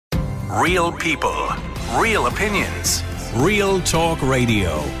Real people, real opinions. Real Talk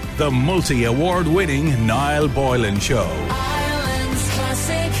Radio. The multi-award winning Niall Boylan Show. Ireland's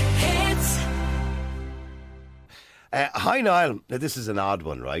classic hits. Hi Niall. Now this is an odd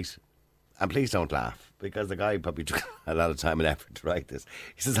one, right? And please don't laugh, because the guy probably took a lot of time and effort to write this.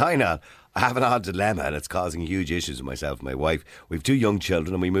 He says, hi Niall, I have an odd dilemma and it's causing huge issues with myself and my wife. We've 2 young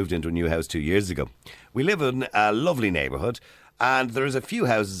children and we moved into a new house 2 years ago. We live in a lovely neighbourhood and there's a few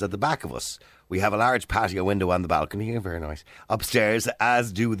houses at the back of us. We have a large patio window on the balcony, very nice, upstairs,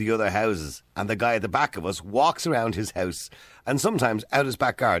 as do the other houses. And the guy at the back of us walks around his house and sometimes out his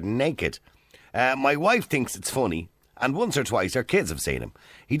back garden naked. My wife thinks it's funny, and once or twice her kids have seen him.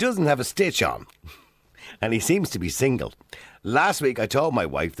 He doesn't have a stitch on and he seems to be single. Last week I told my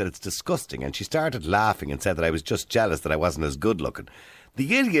wife that it's disgusting and she started laughing and said that I was just jealous that I wasn't as good looking.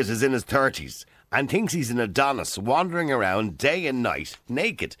 The idiot is in his 30s and thinks he's an Adonis wandering around day and night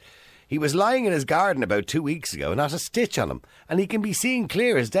naked. He was lying in his garden about 2 weeks ago, not a stitch on him, and he can be seen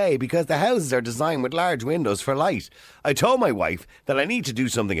clear as day because the houses are designed with large windows for light. I told my wife that I need to do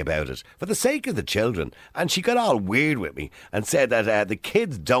something about it for the sake of the children, and she got all weird with me and said that the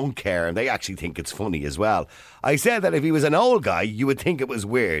kids don't care and they actually think it's funny as well. I said that if he was an old guy, you would think it was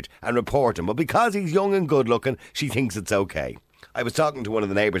weird and report him, but because he's young and good looking, she thinks it's okay. I was talking to one of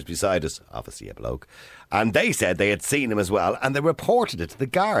the neighbours beside us, obviously a bloke, and they said they had seen him as well and they reported it to the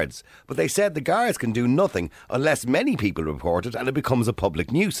guards. But they said the guards can do nothing unless many people report it and it becomes a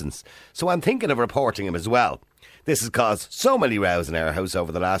public nuisance. So I'm thinking of reporting him as well. This has caused so many rows in our house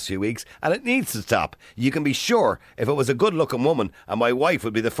over the last few weeks and it needs to stop. You can be sure if it was a good looking woman and my wife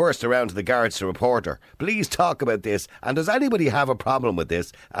would be the first around to the guards to report her. Please talk about this, and does anybody have a problem with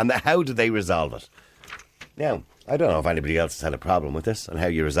this and how do they resolve it? Now, I don't know if anybody else has had a problem with this and how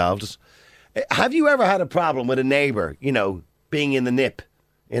you resolved it. Have you ever had a problem with a neighbour, being in the nip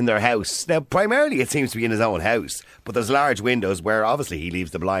in their house? Now, primarily it seems to be in his own house, but there's large windows where obviously he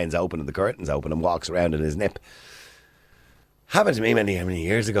leaves the blinds open and the curtains open and walks around in his nip. Happened to me many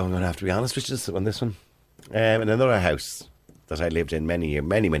years ago, I'm going to have to be honest with you on this one. In another house that I lived in many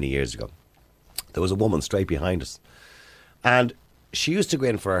years ago, there was a woman straight behind us. And she used to go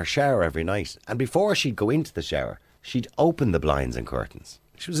in for her shower every night, and before she'd go into the shower, she'd open the blinds and curtains.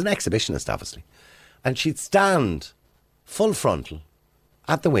 She was an exhibitionist, obviously. And she'd stand full frontal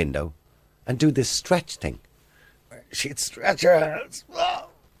at the window and do this stretch thing. She'd stretch her hands.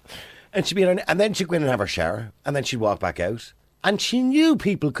 And she'd be and then she'd go in and have her shower, and then she'd walk back out. And she knew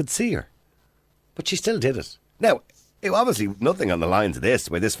people could see her. But she still did it. Now, obviously nothing on the lines of this,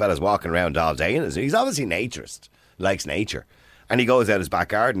 where this fella's walking around all day. And he's obviously naturist, likes nature. And he goes out his back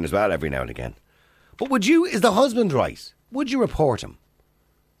garden as well every now and again. But is the husband right? Would you report him?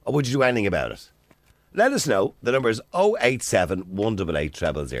 Or would you do anything about it? Let us know. The number is 087 188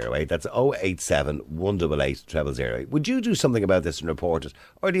 0008. That's 087 188 0008. Would you do something about this and report it?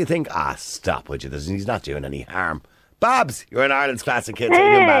 Or do you think, stop, would you? He's not doing any harm. Babs, you're in Ireland's classic hits.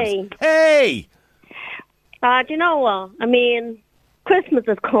 Hey! Hey! Do you know what? I mean, Christmas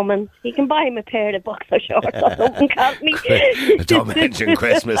is coming. You can buy him a pair of boxer shorts or something, can't me? Don't mention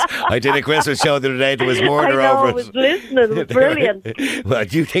Christmas. I did a Christmas show the other day. There was murder over it. I was listening. It was brilliant. Well,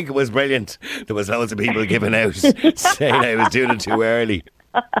 do you think it was brilliant? There was loads of people giving out, saying I was doing it too early.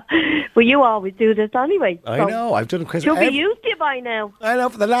 Well, you always do this anyway. I know. I've done a Christmas. You'll be used to it by now. I know.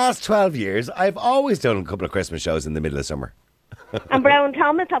 For the last 12 years, I've always done a couple of Christmas shows in the middle of summer. And Brown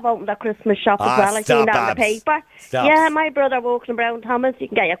Thomas have opened a Christmas shop as well. I seen that in the paper. Stop. Yeah, my brother works in Brown Thomas. You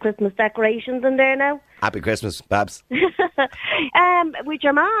can get your Christmas decorations in there now. Happy Christmas, Babs. With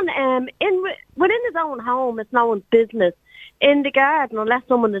your man, within his own home, it's no one's business. In the garden, unless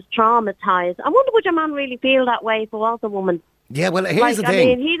someone is traumatised. I wonder, would your man really feel that way if it was a woman? Yeah, well, here's the thing.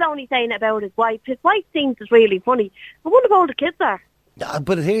 I mean, he's only saying it about his wife. His wife thinks it's really funny. I wonder if all the kids are.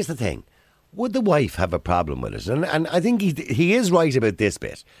 But here's the thing. Would the wife have a problem with it? And I think he is right about this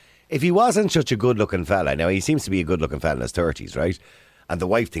bit. If he wasn't such a good-looking fella, now he seems to be a good-looking fella in his 30s, right? And the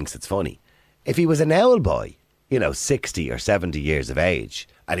wife thinks it's funny. If he was an old boy, 60 or 70 years of age,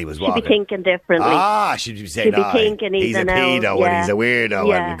 and he was walking... She'd be thinking differently. She'd be saying, thinking he's a pedo and he's a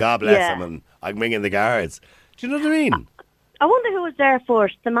weirdo and God bless him and I'm ringing the guards. Do you know what I mean? I wonder who was there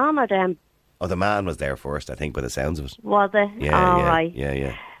first, the man or them? Oh, the man was there first, I think, by the sounds of it. Was it? Right.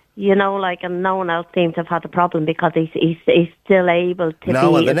 Yeah. And no one else seems to have had a problem because he's still able to No,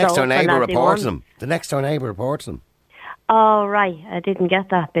 be well, the next door neighbour reports him. him. The next door neighbour reports him. Oh, right. I didn't get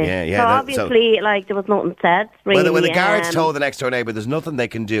that bit. Yeah. So obviously, there was nothing said, really. Well, when the guards told the next door neighbour there's nothing they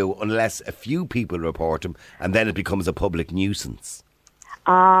can do unless a few people report him, and then it becomes a public nuisance.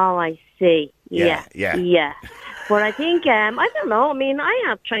 Oh, I see. Yeah, Yeah. yeah. Yeah. But I think, I don't know, I mean, I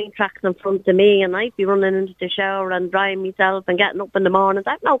have train tracks in front of me and I'd be running into the shower and drying myself and getting up in the mornings.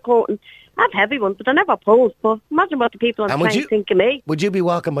 I've no coat. I have heavy ones, but I never post. But imagine what the people on And the train think of me. Would you be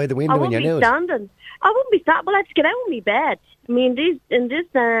walking by the I window when wouldn't you're be nude? standing. I wouldn't be standing. Well, I'd get out of my bed. I mean, in this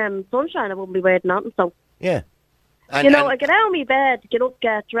sunshine, I wouldn't be wearing nothing. So, Yeah. I get out of my bed, get up,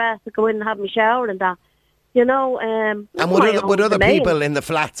 get dressed, go in and have my shower and that. And would other people in the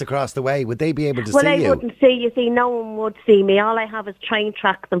flats across the way, would they be able to well, see I you? wouldn't see you. See, no one would see me. All I have is train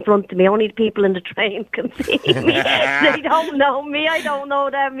tracks in front of me. Only the people in the train can see me. They don't know me. I don't know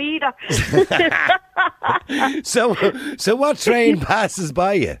them either. So what train passes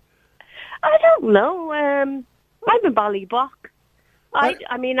by you? I don't know. I'm in Ballybock.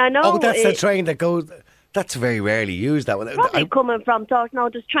 I mean, I know. Oh, that's the train that goes... That's very rarely used, that one. Probably coming from... No,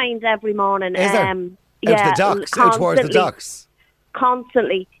 there's trains every morning. Is there? Yeah, out to the docks, out towards the docks.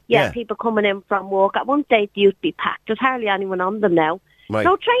 Constantly, people coming in from work. At one stage, they used to be packed. There's hardly anyone on them now. Right.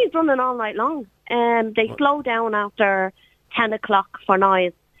 No trains running all night long. They slow down after 10 o'clock for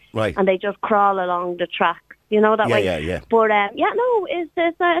noise. Right. And they just crawl along the track. You know that way. Yeah. But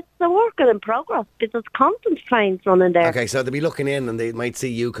it's a work in progress. There's constant trains running there. Okay, so they'll be looking in and they might see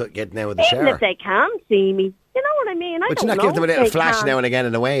you getting out of the Even shower. if they can see me, you know what I mean. But you not give them a little flash now and again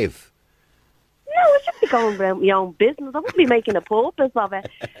in a wave. No, I should be going around my own business. I wouldn't be making a purpose of it.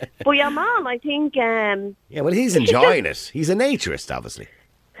 But your man, I think... yeah, well, he's enjoying it. He's a naturist, obviously.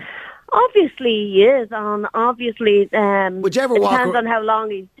 Obviously he is, and obviously would you ever it walk depends on how long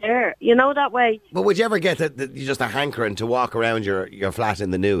he's there. You know that way. But would you ever get just a hankering to walk around your flat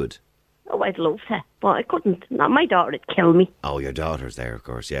in the nude? Oh, I'd love to, but I couldn't. No, my daughter would kill me. Oh, your daughter's there, of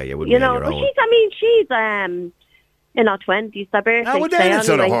course. Yeah, you wouldn't You be on know, your but own. she's in her 20s. Her birthday. Oh, well, then it's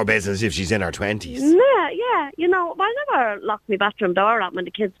none of anyway. her business if she's in her 20s. Yeah. You know, but I never locked my bathroom door out when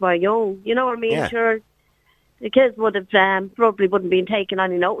the kids were young. You know what I mean? Yeah. Sure. The kids would have probably wouldn't been taking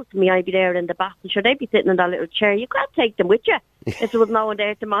any notice of me. I'd be there in the bath, and sure they'd be sitting in that little chair. You can't take them with you if there was no one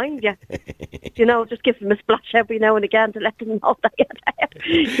there to mind you. You know, just give them a splash every now and again to let them know that you're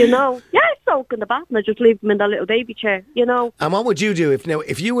there. You know, I soak in the bath and I just leave them in that little baby chair. You know. And what would you do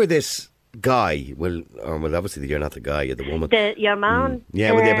if you were this guy? Well, obviously you're not the guy, you're the woman. Your man.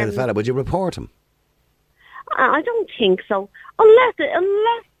 Yeah, with the fella, would you report him? I don't think so, unless.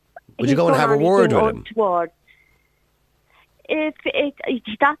 Would you go and have a word with him? If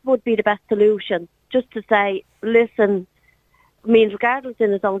that would be the best solution, just to say, listen, I mean, regardless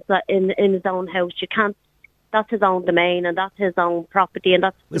in his own house, you can't. That's his own domain and that's his own property, and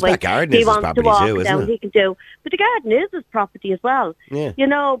that's the way garden he is his wants property to walk too, down. isn't it? He can do, but the garden is his property as well. Yeah. You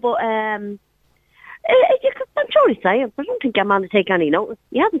know, but I'm sure he's saying. I don't think your man to take any notice.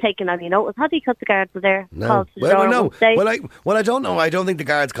 He hasn't taken any notice, has he? Because the guards were there. No. No. Well, I don't know. I don't think the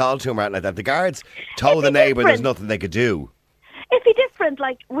guards called to him or anything like that. The guards told the neighbour there's nothing they could do. It'd be different.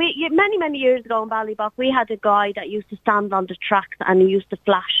 Like many years ago in Ballybock, we had a guy that used to stand on the tracks and he used to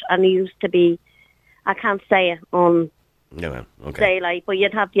flash and he used to be, I can't say it on daylight, but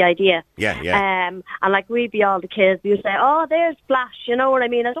you'd have the idea. Yeah. And like we'd be all the kids, we'd say, "Oh, there's Flash." You know what I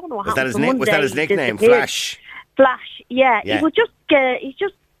mean? I don't know what happened. Was that his nickname, Flash? Flash. Yeah. He would just get.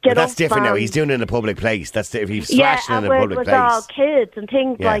 But that's different now. He's doing it in a public place. That's if he's flashing in a public place. Yeah, it was all kids and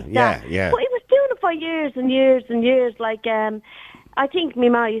things like that. Yeah. But he was doing it for years and years and years. Like, I think my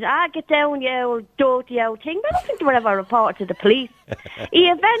mum used, get down, you old dirty old thing. But I don't think they were ever reported to the police.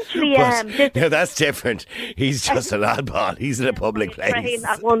 He eventually... no, that's different. He's just an oddball. He's in a public place.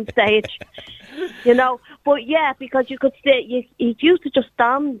 At one stage. You know, but yeah, because you could say, he used to just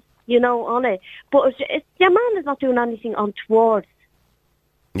stand, you know, on it. But your man is not doing anything untoward.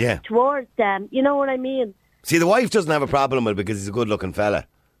 Yeah. Towards them, you know what I mean? See, the wife doesn't have a problem with it because he's a good-looking fella.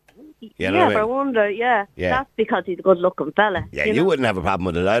 You know what I mean? I wonder, yeah. That's because he's a good-looking fella. Yeah, you wouldn't have a problem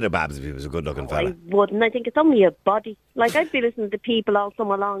with it either, Babs, if he was a good-looking fella. I wouldn't. I think it's only a body. Like, I'd be listening to people all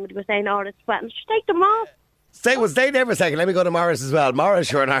summer long and they were saying, "Oh, it's sweating." Just take them off. Stay there for a second. Let me go to Morris as well. Morris,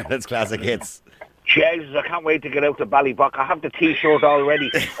 you're in Ireland's classic hits. Jesus, I can't wait to get out to Ballybock. I have the T-shirt already.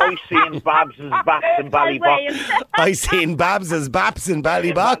 I seen Babs's Baps in Ballybock. I seen Babs's Baps in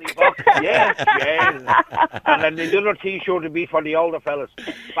Ballybock. Yes. And then the other T-shirt would be for the older fellas.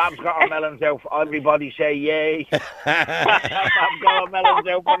 Babs got her melons out. Everybody say yay. Babs got her melons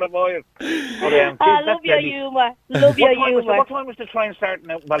out for the boys. I love your humour. What time was the train starting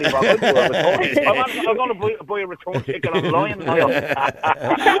out in Ballybock? I'm going to buy a return ticket online.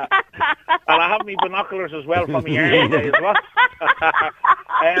 And I have my binoculars as well from my early days, what?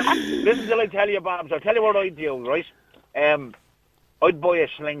 Listen till I tell you, Babs. I'll tell you what I do, right? I'd buy a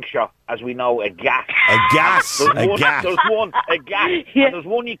slingshot, as we know, a gas. A gas. There's gas. a gas. Yeah. And there's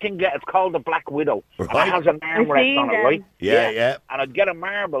one you can get, it's called the Black Widow. And Right. it has an armrest on it, them. right? Yeah. And I'd get a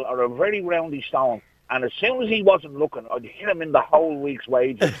marble or a very roundy stone. And as soon as he wasn't looking, I'd hit him in the whole week's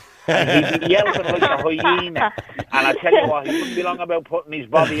wages. And he'd be yelping like a hyena. And I tell you what, he wouldn't be long about putting his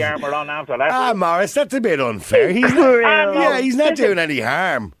body armour on after that. Ah, Morris, that's a bit unfair. He's he's not doing any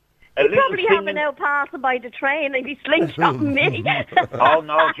harm. A He'd little probably have stinging- an out passing by the train and he's slingshotting me. Oh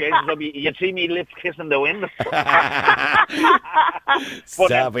no, Jesus! You'd see me lips kissing the wind.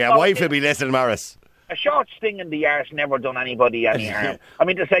 Stop. Your wife will be listening, Morris. A short sting in the arse never done anybody any harm. I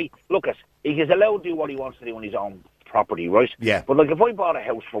mean, to say, look, he's allowed to do what he wants to do on his own property, right? Yeah. But like, if I bought a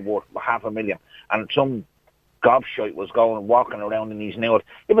house for worth $500,000 and some gobshite was walking around in his nude,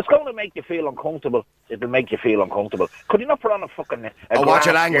 if it's going to make you feel uncomfortable, it'll make you feel uncomfortable. Could you not put on a fucking? Watch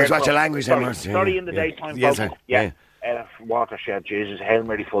your language. skirt Watch your from- language, Sorry, Morris. sorry, in the daytime. Yes, folks. sir. Yeah. Watershed, Jesus, Hail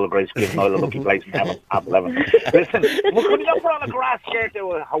Mary, full of grace, give Noel a lucky place in heaven, half 11. Listen, well, could you not put on a grass skirt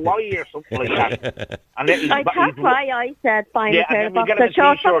to Hawaii or something like that? And then That's why I said find Yeah, a pair and of then we get him a boxer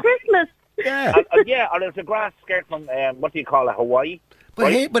shorts for t-shirt. Christmas. Yeah. yeah, or there's a grass skirt from, what do you call it, Hawaii? But,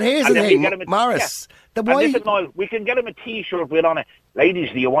 right? but here's And the then we thing, get him a- Morris. The And wife. listen, Noel, we can get him a T-shirt with on it. Ladies,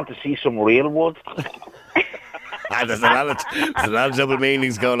 do you want to see some real wood? There's a lot of double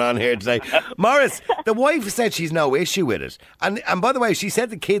meanings going on here today. Morris, the wife said she's no issue with it. And by the way, she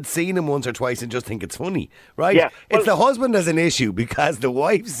said the kid's seen him once or twice and just think it's funny, right? Yeah, it's the well- husband has an issue because the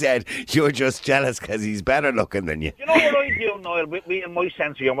wife said you're just jealous because he's better looking than you. You know what I do, Noel, with me and my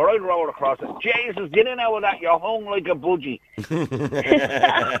sense of humour? I'd roll across it. Jesus, get in out of that, you're hung like a budgie.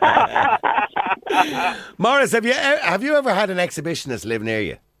 Morris, have you ever had an exhibitionist live near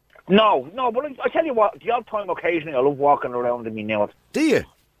you? No, but I tell you what, the odd time occasionally I love walking around in me nude. Do you?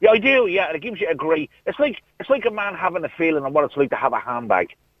 Yeah, I do, yeah, and it gives you a great... It's like a man having a feeling of what it's like to have a handbag.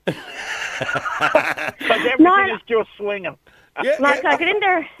 Because everything No, is just swinging. Yeah, Like, I get in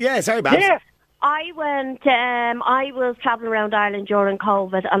there. yeah, sorry, Babs. Yeah. I was travelling around Ireland during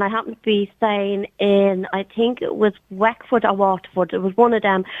COVID and I happened to be staying in, I think it was Wexford or Waterford. It was one of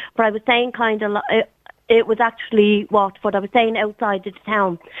them. But I was staying it was actually Waterford. I was staying outside of the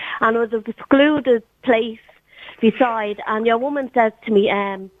town. And it was a secluded place beside. And your woman says to me,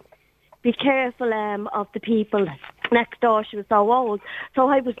 be careful of the people next door. She was so old. So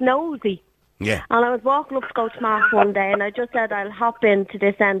I was nosy. Yeah. And I was walking up Scout Mark one day and I just said I'll hop into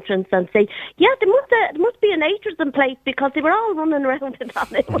this entrance and say, yeah, there must be an Aitchison place because they were all running around in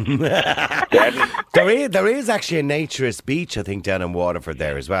that. There is actually a naturist beach, I think, down in Waterford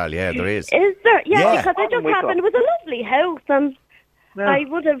there as well. Yeah, there is. Is there? Yeah, Yeah. because I just happened, it was a lovely house and I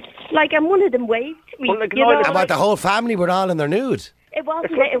would have, and one of them waved to me. Well, like, you no, know, like- How about the whole family were all in their nude? it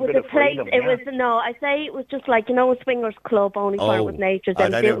wasn't, It's like it a was bit a of place, freedom, it yeah. was, no, I say it was just like, a swingers club only for it was nature's. Oh,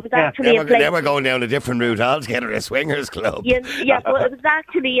 And they it do. was actually a They place. were going down a different route altogether, a swingers club. Yeah, but it was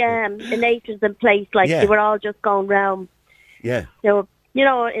actually a nature's place, like Yeah. they were all just going round. Yeah. They were,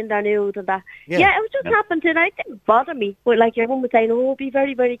 in their nude and that. Yeah. Yeah, it was just happened and it didn't bother me. But like your mum was saying, oh, be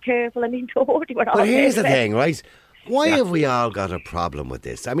very, very careful. I mean, they were all But here's the there. thing, right? Why have we all got a problem with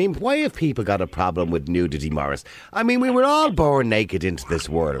this? I mean, why have people got a problem with nudity, Morris? I mean, we were all born naked into this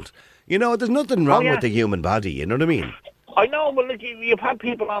world. You know, there's nothing wrong yeah. with the human body, you know what I mean? I know, but look, you've had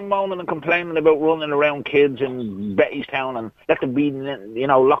people on moaning and complaining about running around kids in Bettystown and let them be,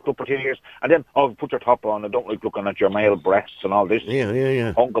 locked up for 2 years. And then, put your top on. I don't like looking at your male breasts and all this.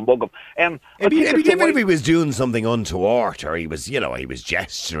 Yeah. Hunk and bug 'em. Even if he was doing something untoward or he was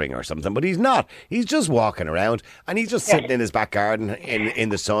gesturing or something, but he's not. He's just walking around and he's just sitting in his back garden in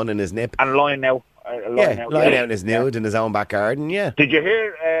the sun in his nip. And lying out. Lying out in his nude in his own back garden, yeah. Did you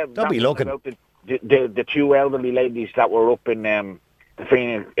hear... Don't be looking. About the two elderly ladies that were up in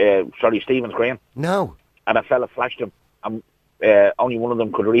Stephen's Green, No. and a fella flashed them, and only one of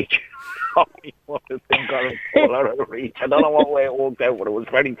them could reach. Only one of them got him full out of reach. I don't know what way it worked out, but it was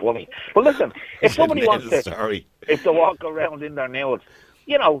very funny. But listen, if somebody wants to, Sorry. if they walk around in their nude,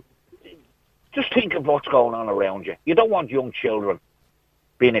 just think of what's going on around you. You don't want young children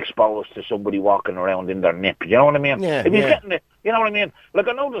being exposed to somebody walking around in their nip. You know what I mean? Yeah, If he's yeah. getting it, you know what I mean? Like,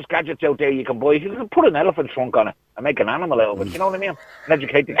 I know there's gadgets out there you can buy. You can put an elephant trunk on it and make an animal out of it. You know what I mean? And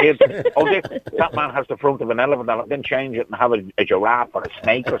educate the kids. That man has the front of an elephant on it, then change it and have a giraffe or a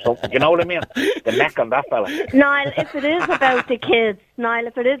snake or something. You know what I mean? The neck on that fella. Niall, if it is about the kids,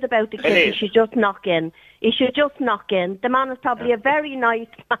 is. you should just knock in. You should just knock in. The man is probably a very nice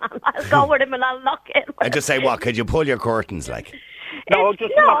man. I'll go with him and I'll knock in. And just say, what, could you pull your curtains, like? No,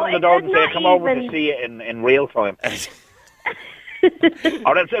 just knock on the door and it's say, not come over even- to see it in real time.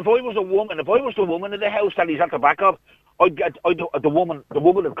 Or else if I was the woman of the house that he's at the back of, The woman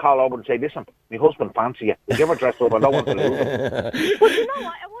would call over and say, "Listen, my husband fancy you. Would you ever dress up? I don't want to lose him." But you know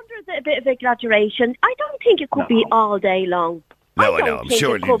what? I wonder is it a bit of exaggeration. I don't think it could be all day long. No, I know. I'm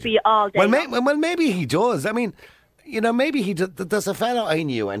sure it could be all day long. Well, maybe he does. I mean, maybe he does. There's a fellow I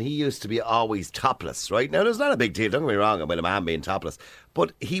knew, and he used to be always topless, right? Now, there's not a big deal, don't get me wrong, about a man being topless.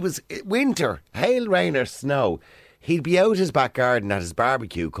 But he was, winter, hail, rain or snow, he'd be out his back garden at his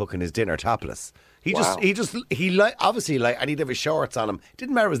barbecue cooking his dinner topless. He obviously and he'd have his shorts on him.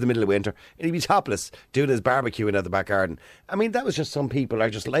 Didn't matter, it was the middle of winter, and he'd be topless doing his barbecuing at the back garden. I mean, that was just some people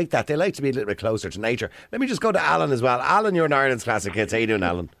are just like that. They like to be a little bit closer to nature. Let me just go to Alan as well. Alan, you're an Ireland's classic hits. How you doing,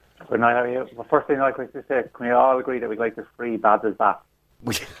 Alan? Good night, how are you? The first thing I'd like to say, can we all agree that we'd like to free Babs' bath?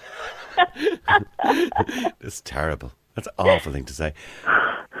 That's terrible. That's an awful thing to say.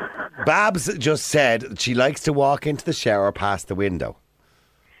 Babs just said she likes to walk into the shower past the window.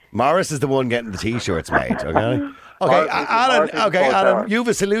 Morris is the one getting the T-shirts made, okay? Okay, Alan, you have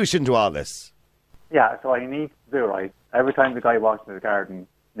a solution to all this. Yeah, so he needs to do, right, every time the guy walks into the garden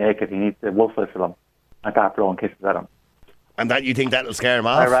naked, he needs to woof whistle him and start blowing kisses at him. And that you think that'll scare him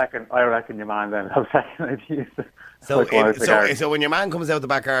off? I reckon your man then have second ideas. So when your man comes out the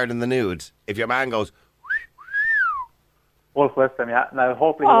back garden in the nude, if your man goes... Wolf whistle him, yeah. Now,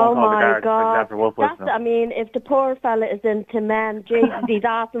 hopefully he won't call the guard after wolf whistle him. I mean, if the poor fella is into men, Jesus, he's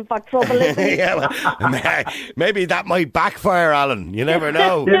asking for trouble, isn't he? Yeah, well, maybe that might backfire, Alan. You never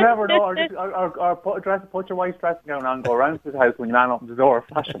know. You never know. Or put your wife's dressing gown on and go around to his house when your man opens the door.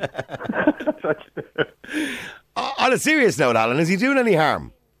 Flash him. That's what you do. On a serious note, Alan, is he doing any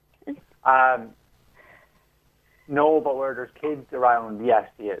harm? No, but where there's kids around, yes,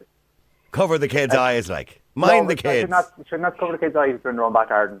 he is. Cover the kids' eyes, like. Mind the kids. Should not cover the kids' eyes if they're in their own back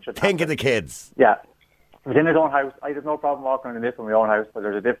garden. Think of the kids. Yeah. Within his own house, I have no problem walking around the nip in my own house, but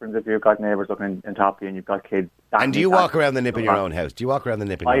there's a difference if you've got neighbours looking in top of you and you've got kids. And do you walk around the nip in your own house? Do you walk around the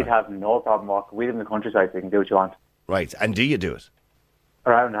nip in your own house? I'd have no problem walking. We live in the countryside, so you can do what you want. Right, and do you do it?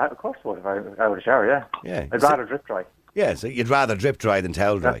 Around that? Of course I would, if I was out of the shower, yeah. Yeah. I'd rather drip dry. Yeah, so you'd rather drip dry than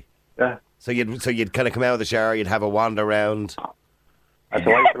towel dry. Yeah. So you'd kind of come out of the shower, you'd have a wander around. As the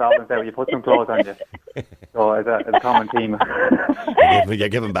wife will often say, well, you put some clothes on you. So it's a common theme. You're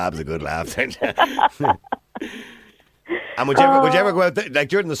giving Babs a good laugh, aren't you? And would you ever go out like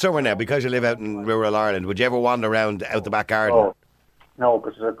during the summer now, because you live out in rural Ireland, would you ever wander around out the back garden? Oh, no,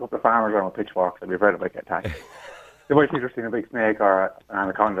 because there's a couple of farmers around with pitchforks. I'd be afraid of get attacked. They might think they're seeing a big snake or an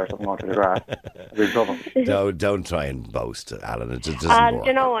anaconda or something going through the grass. I'd be in trouble. Don't try and boast, Alan. It just doesn't work.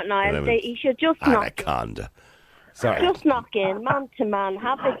 You know what, Niall? You should just anaconda. Sorry. Just knock in, man to man,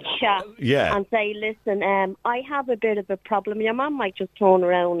 have a chat, and say, listen, I have a bit of a problem. Your man might just turn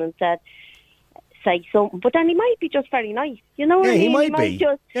around and say something, but then he might be just very nice. You know what I mean? He might be.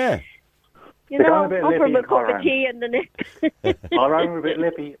 Just, you know, offer him a cup of tea in the nip. All around a bit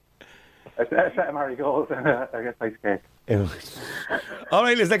lippy. A set of marigolds and I guess ice cake. All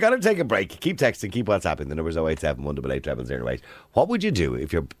right, listen, I got to take a break. Keep texting, keep WhatsApping. The number's 087 188 0008. What would you do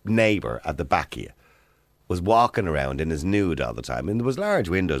if your neighbour at the back of you was walking around in his nude all the time? And there was large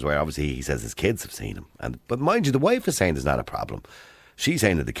windows where obviously he says his kids have seen him. But mind you, the wife is saying there's not a problem. She's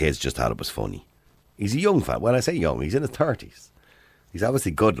saying that the kids just thought it was funny. He's a young fella. When I say young, he's in his 30s. He's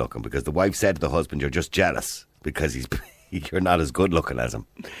obviously good looking because the wife said to the husband, you're just jealous because you're not as good looking as him.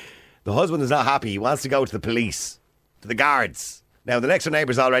 The husband is not happy. He wants to go to the police, to the guards. Now, the next door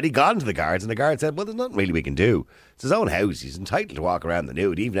neighbour's already gone to the guards, and the guard said, well, there's nothing really we can do. It's his own house. He's entitled to walk around the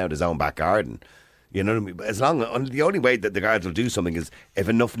nude, even out his own back garden. You know what I mean? The only way that the guards will do something is if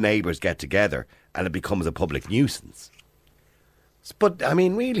enough neighbours get together and it becomes a public nuisance. But, I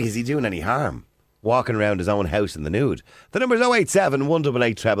mean, really, is he doing any harm? Walking around his own house in the nude. The number's 087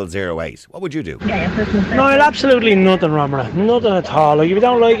 188 0008. What would you do? No, absolutely nothing wrong with it. Nothing at all. Like, if you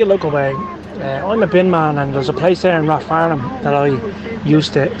don't like it, look away. I'm a bin man, and there's a place there in Rathfarnham that I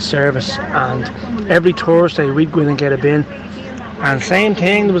used to service, and every Thursday we'd go in and get a bin. And same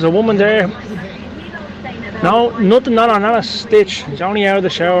thing, there was a woman there. No, nothing, not a stitch. She's only out of the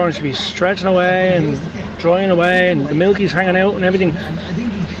shower and she'd be stretching away and drying away, and the milky's hanging out and everything.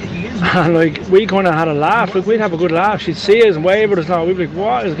 And like, we kind of had a laugh. Like, we'd have a good laugh. She'd see us and wave at us now. We'd be like,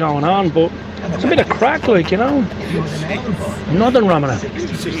 what is going on? But it's a bit of crack, like, you know. Nothing wrong with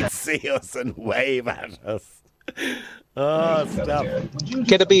it. She'd see us and wave at us. Oh, stop.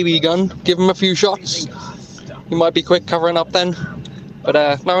 Get a BB gun, give him a few shots. You might be quick covering up then.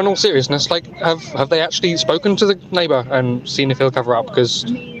 But no, in all seriousness, like, have they actually spoken to the neighbour and seen if he'll cover up? Because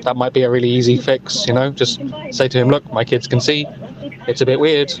that might be a really easy fix, you know. Just say to him, look, my kids can see. It's a bit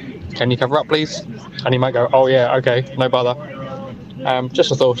weird. Can you cover up, please? And he might go, oh yeah, okay, no bother.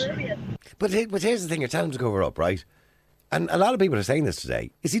 Just a thought. But here's the thing, you're telling him to cover up, right? And a lot of people are saying this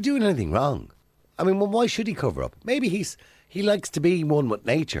today. Is he doing anything wrong? I mean, well, why should he cover up? Maybe he likes to be one with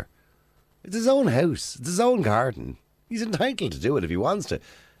nature. It's his own house. It's his own garden. He's entitled to do it if he wants to.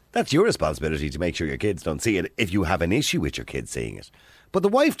 That's your responsibility to make sure your kids don't see it if you have an issue with your kids seeing it. But the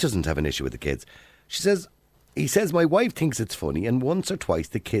wife doesn't have an issue with the kids. He says, my wife thinks it's funny, and once or twice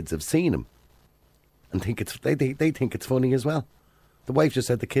the kids have seen him and think they think it's funny as well. The wife just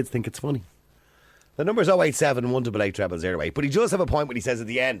said the kids think it's funny. The number's 087 188 0008. But he does have a point when he says at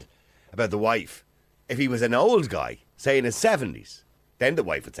the end about the wife. If he was an old guy, say in his 70s, then the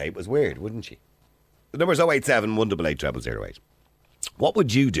wife would say it was weird, wouldn't she? The number's 087 188 0008. What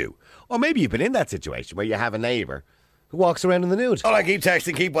would you do? Or maybe you've been in that situation where you have a neighbour who walks around in the nude. Oh, keep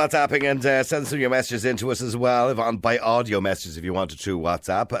texting, keep WhatsApping, and send some of your messages in to us as well, by audio messages if you want to through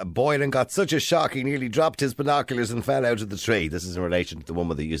WhatsApp. Boylan got such a shock he nearly dropped his binoculars and fell out of the tree. This is in relation to the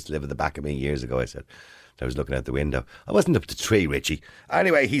woman that used to live at the back of me years ago, I said. I was looking out the window. I wasn't up the tree, Richie.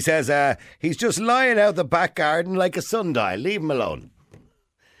 Anyway, he says he's just lying out the back garden like a sundial. Leave him alone.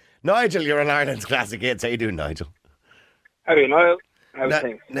 Nigel, you're an Ireland's classic hits. How you doing, Nigel? How are you, Niall? How's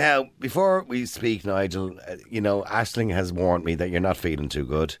things? Now, before we speak, Nigel, Aisling has warned me that you're not feeling too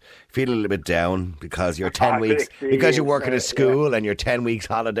good. Feeling a little bit down because you're 10 weeks, because you're working at school and your 10 weeks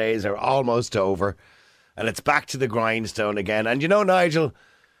holidays are almost over and it's back to the grindstone again. And Nigel,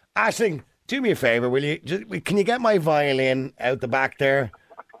 Aisling, do me a favour, will you? Can you get my violin out the back there?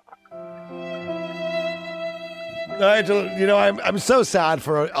 Nigel, I'm so sad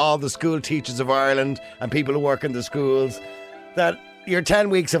for all the school teachers of Ireland and people who work in the schools that your 10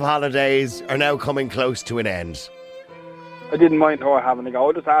 weeks of holidays are now coming close to an end. I didn't mind her having to go.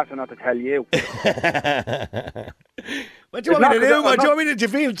 I just asked her not to tell you. What do you want me to do?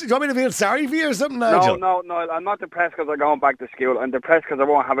 Do you want me to feel sorry for you or something, Nigel? No. I'm not depressed because I'm going back to school. I'm depressed because I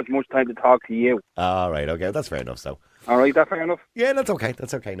won't have as much time to talk to you. All right, okay. That's fair enough, so. All right, that's fair enough? Yeah, that's okay,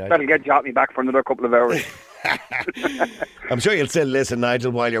 Nigel. That'll get you at me back for another couple of hours. I'm sure you'll still listen,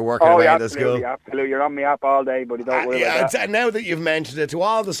 Nigel, while you're working away at the school. Absolutely. You're on me app all day, buddy. Don't worry about that. And now that you've mentioned it, to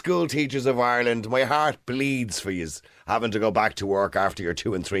all the school teachers of Ireland, my heart bleeds for you having to go back to work after your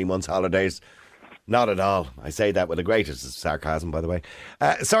 2 and 3 months holidays. Not at all. I say that with the greatest sarcasm, by the way.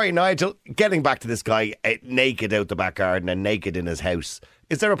 Sorry, Nigel, getting back to this guy naked out the back garden and naked in his house.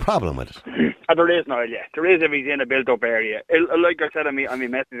 Is there a problem with it? There is, Niall, yeah. There is if he's in a built-up area. Like I said on my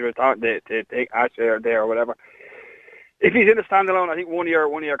message, I was talking to Ashley or there or whatever. If he's in a standalone, I think one of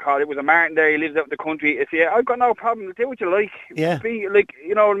your called, it was a Martin there, he lives out in the country. If I've got no problem, do what you like. Yeah. Be like,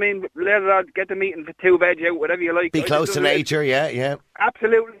 you know what I mean, let it out, get the meeting for 2 veg out, whatever you like. Be close to nature, yeah.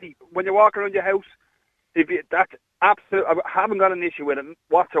 Absolutely. When you walk around your house, that's absolute. I haven't got an issue with it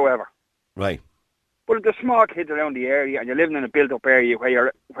whatsoever. Right. But if there's small kids around the area and you're living in a built-up area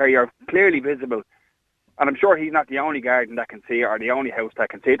where you're clearly visible, and I'm sure he's not the only garden that can see it or the only house that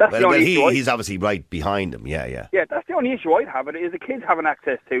can see it. That's the only issue. He's obviously right behind him. Yeah. Yeah, that's the only issue I'd have. It is the kids having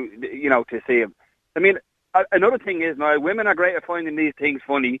access to, to see him. I mean, another thing is now women are great at finding these things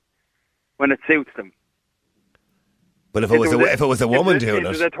funny when it suits them. But if it was a woman doing it, if it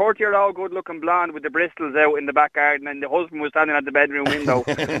was a 30-year-old good-looking blonde with the bristles out in the back garden, and the husband was standing at the bedroom window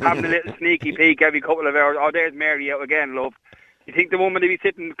having a little sneaky peek every couple of hours. Oh, there's Mary out again, love. You think the woman would be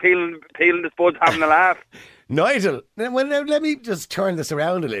sitting peeling the spuds having a laugh? Nigel, well, now let me just turn this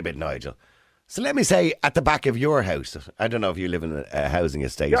around a little bit, Nigel. So let me say, at the back of your house, I don't know if you live in a housing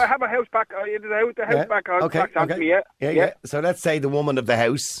estate. Yeah, I have a house back. The house back on. Okay. Me, yeah. So let's say the woman of the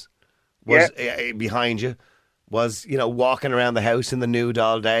house was behind you. Was, walking around the house in the nude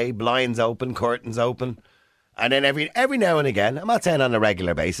all day, blinds open, curtains open. And then every now and again, I'm not saying on a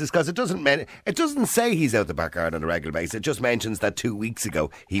regular basis, because it doesn't say he's out the back garden on a regular basis. It just mentions that 2 weeks ago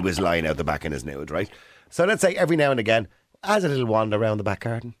he was lying out the back in his nude, right? So let's say every now and again, has a little wander around the back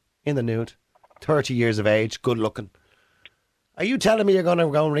garden, in the nude, 30 years of age, good looking. Are you telling me you're going to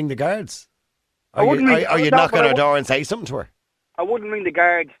go and ring the guards? Are you knock on her door and say something to her? I wouldn't ring the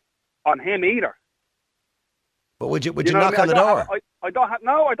guards on him either. But would you knock on the door? I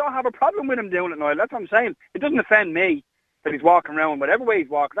don't have a problem with him doing it, Niall. That's what I'm saying. It doesn't offend me that he's walking around whatever way he's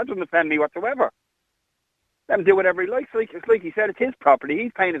walking. That doesn't offend me whatsoever. Let him do whatever he likes. It's like he said, it's his property.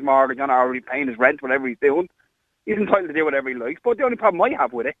 He's paying his mortgage on it, or he's paying his rent, whatever he's doing. He's entitled to do whatever he likes. But the only problem I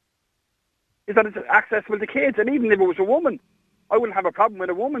have with it is that it's accessible to kids. And even if it was a woman, I wouldn't have a problem with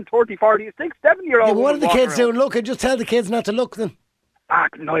a woman, 30, 40, 6, 7-year-old. Yeah, what are the kids doing? Look, and just tell the kids not to look then.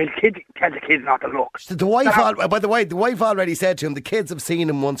 Niall, tell the kids not to look. The wife, by the way, the wife already said to him, the kids have seen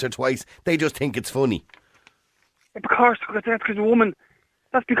him once or twice. They just think it's funny. Of course, that's because a woman.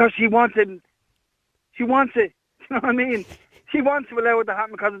 That's because she wants it. She wants it. You know what I mean? She wants to allow it to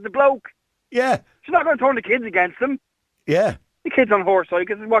happen because it's a bloke. Yeah. She's not going to turn the kids against him. Yeah. The kid's on horse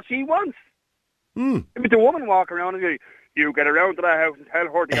cycles is what she wants. If it's a woman walking around and you get around to that house and tell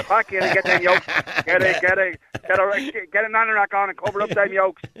her to get back in and get them yokes, get an anorak on and cover up them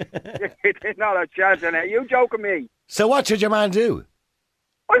yokes. It's not a chance in it. You joking me? So what should your man do?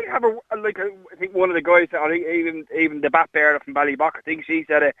 I have I think one of the guys, I think even the bat bearer from Ballybock, I think she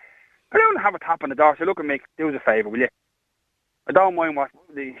said, I don't have a tap on the door. So look at me, do us a favour, will you? I don't mind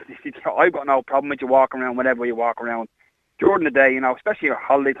I've got no problem with you walking around whenever you walk around. During the day, especially your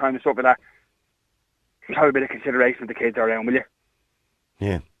holiday time and stuff like that, have a bit of consideration if the kids are around, will you?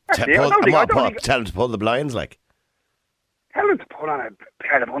 Yeah. Tell them to pull the blinds, like. Tell them to put on a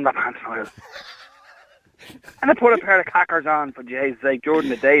pair of underpants, Niall. And to put a pair of clackers on, for Jay's sake, during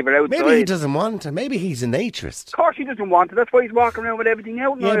the day, we're outside. Maybe he doesn't want to. Maybe he's a naturist. Of course he doesn't want to. That's why he's walking around with everything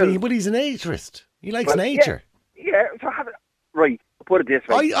out, Niall. Yeah, but he's a naturist. He likes nature. Yeah, so right, I'll put it this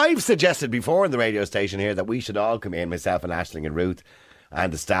way. I've suggested before in the radio station here that we should all come in, myself and Aisling and Ruth,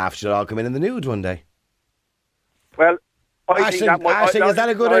 and the staff should all come in the nude one day. Well, I think that might... Aisling, is that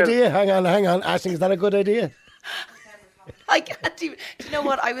a good idea? Hang on. Aisling, is that a good idea? I can't even... Do you know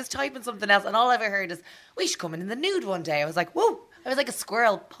what? I was typing something else and all I ever heard is, we should come in the nude one day. I was like, whoa. I was like a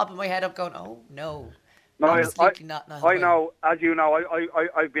squirrel popping my head up going, oh, no. Absolutely not. I know, as you know,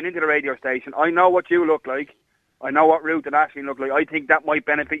 I've been into the radio station. I know what you look like. I know what Ruth and Aisling look like. I think that might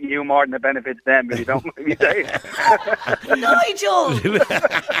benefit you more than it benefits them, if you don't mind me saying. Nigel!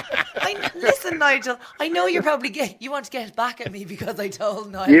 Listen, Nigel, I know you're probably you want to get back at me because I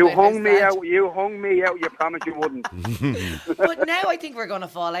told Nigel. You hung me out. You promised you wouldn't. But now I think we're going to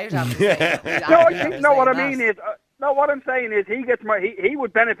fall out after saying that. What I'm saying is he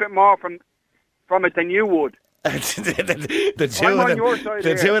would benefit more from it than you would. the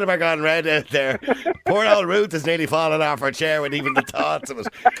two of them are gone red out there. Poor old Ruth is nearly falling off her chair with even the thoughts of it.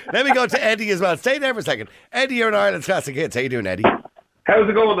 Let me go to Eddie as well. Stay there for a second. Eddie, you're in Ireland's Classic Hits. How you doing, Eddie? How's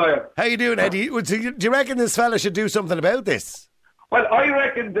it going, Niall? How you doing, Eddie? Do you reckon this fella should do something about this? Well, I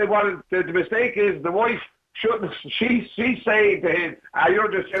reckon the mistake is the wife shouldn't. She's saying to him,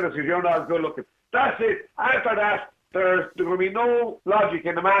 "You're just jealous because you're not as good looking." That's it. After that, there's going to be no logic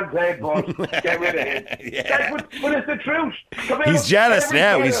in the man's head, but get rid of him. Yeah. But it's the truth. He's jealous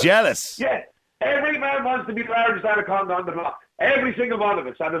now. He's jealous. Yeah. Every man wants to be the largest anaconda on the block. Every single one of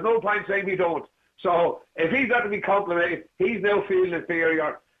us. And there's no point saying we don't. So if he's got to be complimented, he's now feeling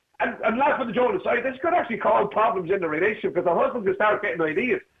inferior. And laugh at the joke aside, this could actually cause problems in the relationship because the husband could start getting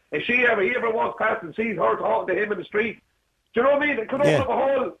ideas. If he ever walks past and sees her talking to him in the street, do you know what I mean? It could open up a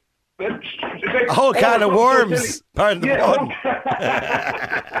whole can of worms. Pardon the pun.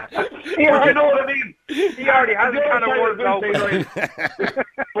 You know what I mean? He already has a can of worms open.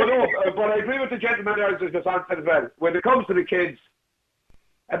 But I agree with the gentleman there who's just on as well. When it comes to the kids,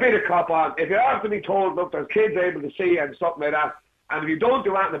 a bit of cop on. If you have to be told, look, there's kids able to see and something like that, and if you don't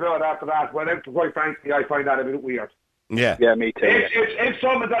do anything about it after that, well, then, quite frankly, I find that a bit weird. Yeah, me too. If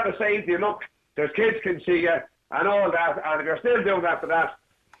someone's at the saying to you, look, there's kids can see you and all that, and if you're still doing after that,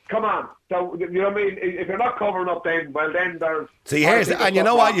 come on. So, you know what I mean? If you're not covering up then, well then there's... See, and you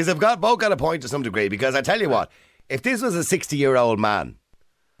know what? You've both got a point to some degree, because I tell you what, if this was a 60-year-old man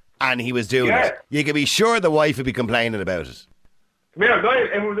and he was doing it, you can be sure the wife would be complaining about it. Come here, Niall,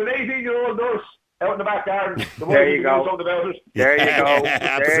 if it was an 18-year-old nurse out in the back garden, the wife there would you be go. doing something about it. There you go.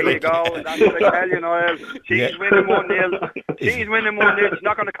 There you go. That's what I tell you, Niall. She's winning 1-0. She's winning 1-0. She's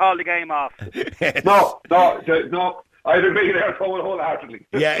not going to call the game off. No. I'd agree there wholeheartedly.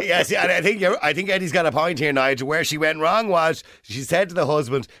 See, and I think Eddie's got a point here, Nigel. Where she went wrong was she said to the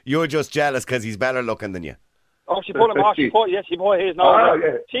husband, "You're just jealous because he's better looking than you." Oh, she put him off. She put his nose.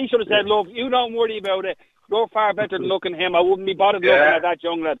 She should have said, "Look, you don't worry about it. You're far better than looking at him. I wouldn't be bothered looking at that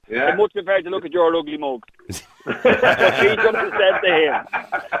young lad. I'd much prefer to look at your ugly mug." That's what she should have said to him.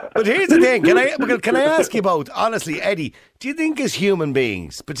 But here's the thing. Can I ask you both, honestly, Eddie, do you think as human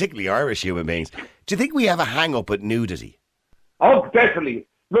beings, particularly Irish human beings, do you think we have a hang-up at nudity? Oh, definitely.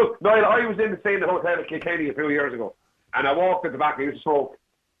 Look, Niall, I was in the same hotel at Kilkenny a few years ago, and I walked at the back, I used to smoke,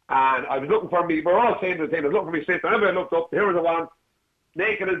 and I was looking for me, we're all saying the same, I was looking for me sister, and I looked up, here was the one,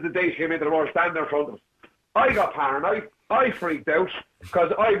 naked as the day she came into the door, standing there in front of us. I got paranoid. I freaked out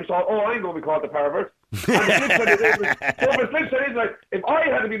because I thought, I'm going to be called the pervert. And the flip side is like, if I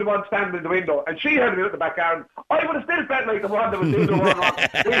had to be the one standing in the window and she had to be at the back garden, I would have still felt like the one that was doing the one wrong.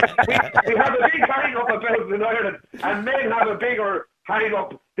 We have a big hang up about it in Ireland, and men have a bigger hang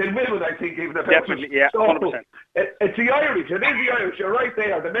up than women, I think, even about definitely, it. yeah, 100%. So, it's the Irish. It is the Irish. You're right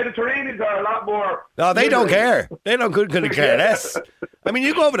there. The Mediterraneans are a lot more... No, they don't care. They couldn't care less. I mean,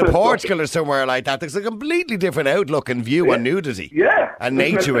 you go over to Portugal or somewhere like that, there's a completely different outlook and view on nudity. Yeah. And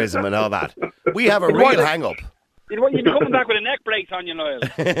naturism and all that. We have a real hang-up. You'd be coming back with a neck brace on you, Niall.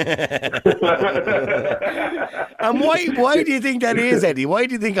 And why do you think that is, Eddie? Why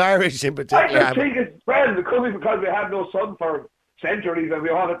do you think Irish in particular? I just think it's it could be because we had no sun for centuries and we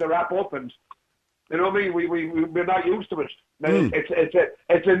all had to wrap up, and you know what I mean. We're not used to it.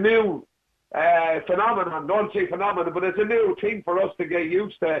 It's a new phenomenon. Don't say phenomenon, but it's a new thing for us to get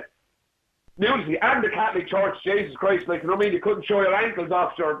used to. Nudity and the Catholic Church, Jesus Christ, like, you know what I mean? You couldn't show your ankles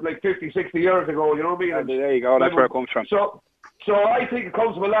off like 50, 60 years ago, you know what I mean? And there you go, that's where it comes from. So I think it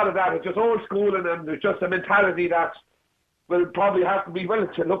comes from a lot of that. It's just old schooling, and there's just a mentality that will probably have to be,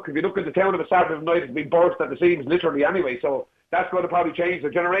 look, if you look at the town of a Saturday night, it's been burst at the seams, literally, anyway. So that's going to probably change. The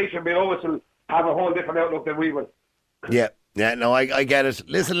generation below us will have a whole different outlook than we will. Yeah, no, I get it.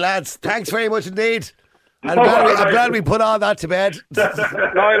 Listen, lads, thanks very much indeed. I'm glad we put all that to bed.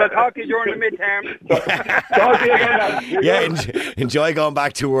 Niall, I'll talk to you during the midterm. Talk to you again, yeah, enjoy going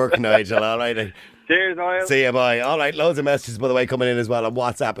back to work, Nigel. All right. Cheers, Niall. See you, bye. All right, loads of messages, by the way, coming in as well on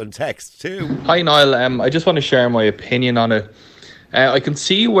WhatsApp and text too. Hi, Niall. I just want to share my opinion on it. I can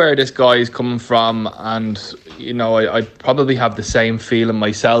see where this guy is coming from, and you know, I probably have the same feeling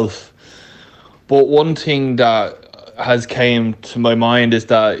myself. But one thing that has came to my mind is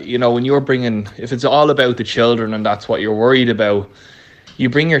that, you know, when you're if it's all about the children and that's what you're worried about, you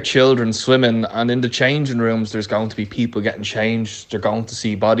bring your children swimming, and in the changing rooms there's going to be people getting changed, they're going to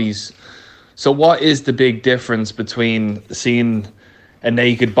see bodies. So what is the big difference between seeing a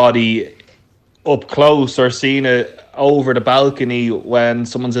naked body up close or seeing it over the balcony when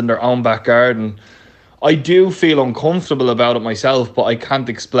someone's in their own back garden? I do feel uncomfortable about it myself, but I can't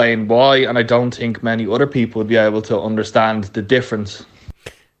explain why, and I don't think many other people would be able to understand the difference.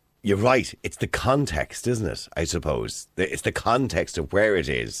 You're right. It's the context, isn't it? I suppose. It's the context of where it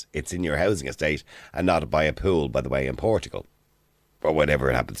is. It's in your housing estate and not by a pool, by the way, in Portugal. Or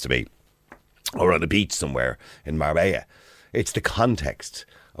whatever it happens to be. Or on a beach somewhere in Marbella. It's the context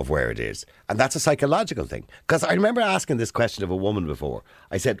of where it is. And that's a psychological thing. Because I remember asking this question of a woman before.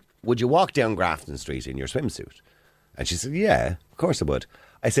 I said, would you walk down Grafton Street in your swimsuit? And she said, yeah, of course I would.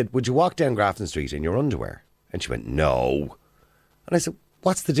 I said, would you walk down Grafton Street in your underwear? And she went, no. And I said,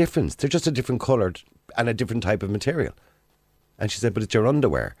 what's the difference? They're just a different colour and a different type of material. And she said, but it's your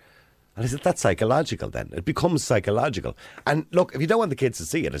underwear. And I said, that's psychological then. It becomes psychological. And look, if you don't want the kids to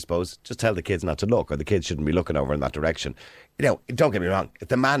see it, I suppose, just tell the kids not to look, or the kids shouldn't be looking over in that direction. You know, don't get me wrong. If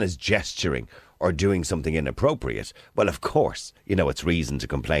the man is gesturing or doing something inappropriate, well, of course, you know, it's reason to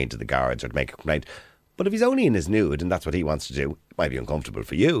complain to the guards or to make a complaint. But if he's only in his nude and that's what he wants to do, it might be uncomfortable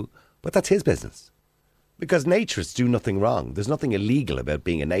for you, but that's his business. Because naturists do nothing wrong. There's nothing illegal about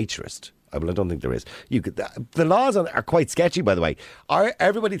being a naturist. Well, I don't think there is. The laws are quite sketchy, by the way.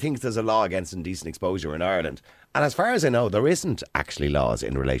 Everybody thinks there's a law against indecent exposure in Ireland. And as far as I know, there isn't actually laws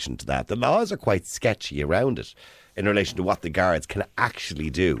in relation to that. The laws are quite sketchy around it in relation to what the guards can actually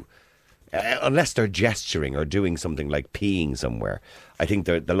do. Unless they're gesturing or doing something like peeing somewhere. I think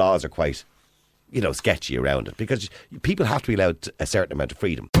the laws are quite, you know, sketchy around it. Because people have to be allowed a certain amount of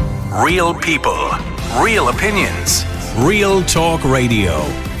freedom. Real people, real opinions. Real Talk Radio,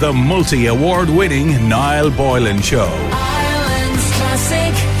 the multi-award winning Niall Boylan Show.